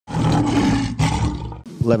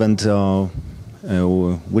Levent,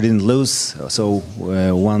 we didn't lose, so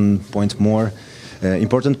 1 point more.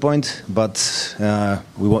 Important point, but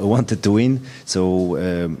we wanted to win. So,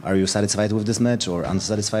 are you satisfied with this match or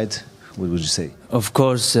unsatisfied? What would you say? Of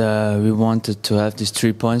course, we wanted to have these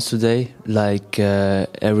 3 points today, like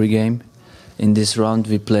every game. In this round,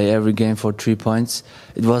 we play every game for 3 points.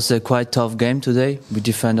 It was a quite tough game today. We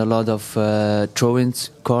defend a lot of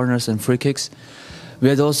throw-ins, corners, and free kicks. We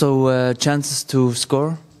had also chances to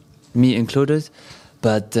score, me included.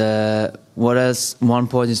 But what else? 1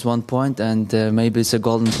 point is 1 point, and maybe it's a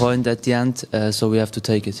golden point at the end, so we have to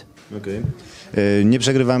take it. Okay. Nie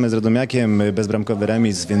przegrywamy z Radomiakiem, bezbramkowy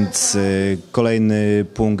remis, więc kolejny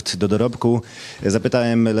punkt do dorobku.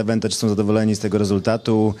 Zapytałem Leventa, czy są zadowoleni z tego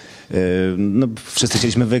rezultatu. No, wszyscy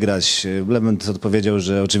chcieliśmy wygrać. Levent odpowiedział,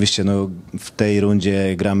 że oczywiście w tej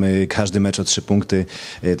rundzie gramy każdy mecz o 3 punkty,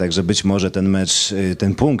 także być może ten mecz,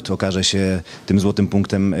 ten punkt okaże się tym złotym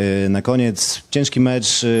punktem na koniec. Ciężki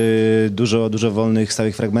mecz, dużo wolnych,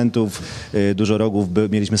 stałych fragmentów, dużo rogów,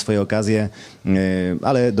 mieliśmy swoje okazje,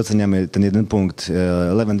 ale doceniamy ten jeden punkt.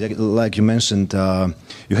 Levent, like you mentioned,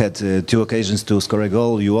 you had 2 occasions to score a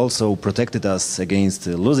goal. You also protected us against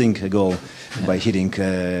losing a goal by hitting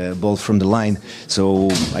a ball from the line. So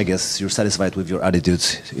I guess you're satisfied with your attitude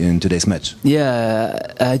in today's match. Yeah,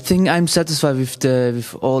 I think I'm satisfied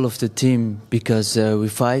with all of the team because we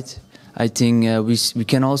fight. I think we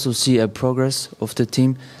can also see a progress of the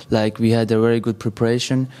team. Like we had a very good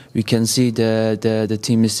preparation. We can see the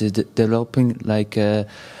team is developing. Like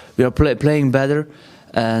we are playing better,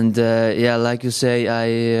 and yeah, like you say,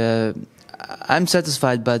 I'm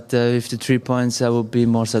satisfied. But with the 3 points, I will be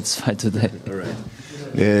more satisfied today. All right.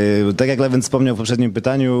 Tak jak Levent wspomniał w poprzednim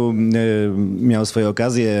pytaniu, miał swoje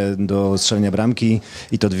okazje do strzelenia bramki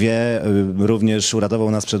i to 2. Również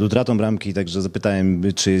uratował nas przed utratą bramki, także zapytałem,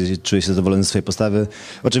 czy czuje się zadowolony z swojej postawy.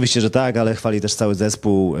 Oczywiście, że tak, ale chwali też cały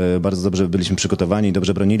zespół. Bardzo dobrze byliśmy przygotowani,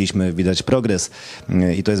 dobrze broniliśmy, widać progres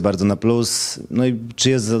i to jest bardzo na plus. No i czy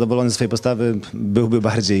jest zadowolony z swojej postawy? Byłby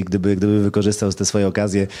bardziej, gdyby wykorzystał te swoje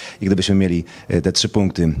okazje i gdybyśmy mieli te 3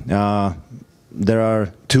 punkty. There are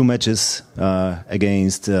 2 matches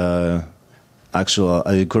against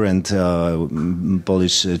current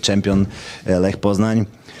Polish champion Lech Poznań.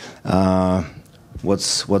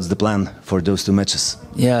 What's the plan for those 2 matches?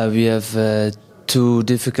 Yeah, we have 2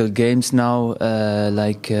 difficult games now.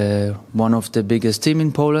 One of the biggest team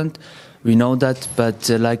in Poland. We know that, but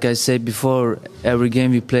like I said before, every game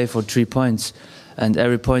we play for 3 points, and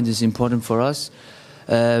every point is important for us.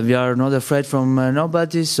 We are not afraid from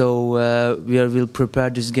nobody, so we will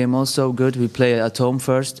prepare this game also good. We play at home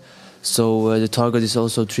first, so the target is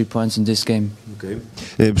also 3 points in this game. Okay.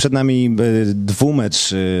 Przed nami dwumecz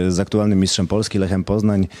z aktualnym mistrzem Polski, Lechem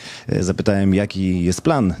Poznań. Zapytałem, jaki jest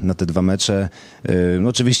plan na te 2 mecze. No,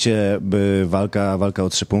 oczywiście walka o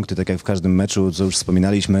 3 punkty, tak jak w każdym meczu, co już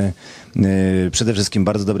wspominaliśmy. Przede wszystkim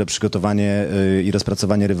bardzo dobre przygotowanie i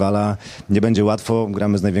rozpracowanie rywala. Nie będzie łatwo,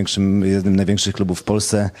 gramy z jednym z największych klubów w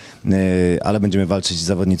Polsce, ale będziemy walczyć,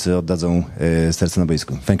 zawodnicy oddadzą serce na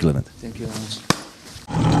boisku. Thank you, Levent. Thank you very much.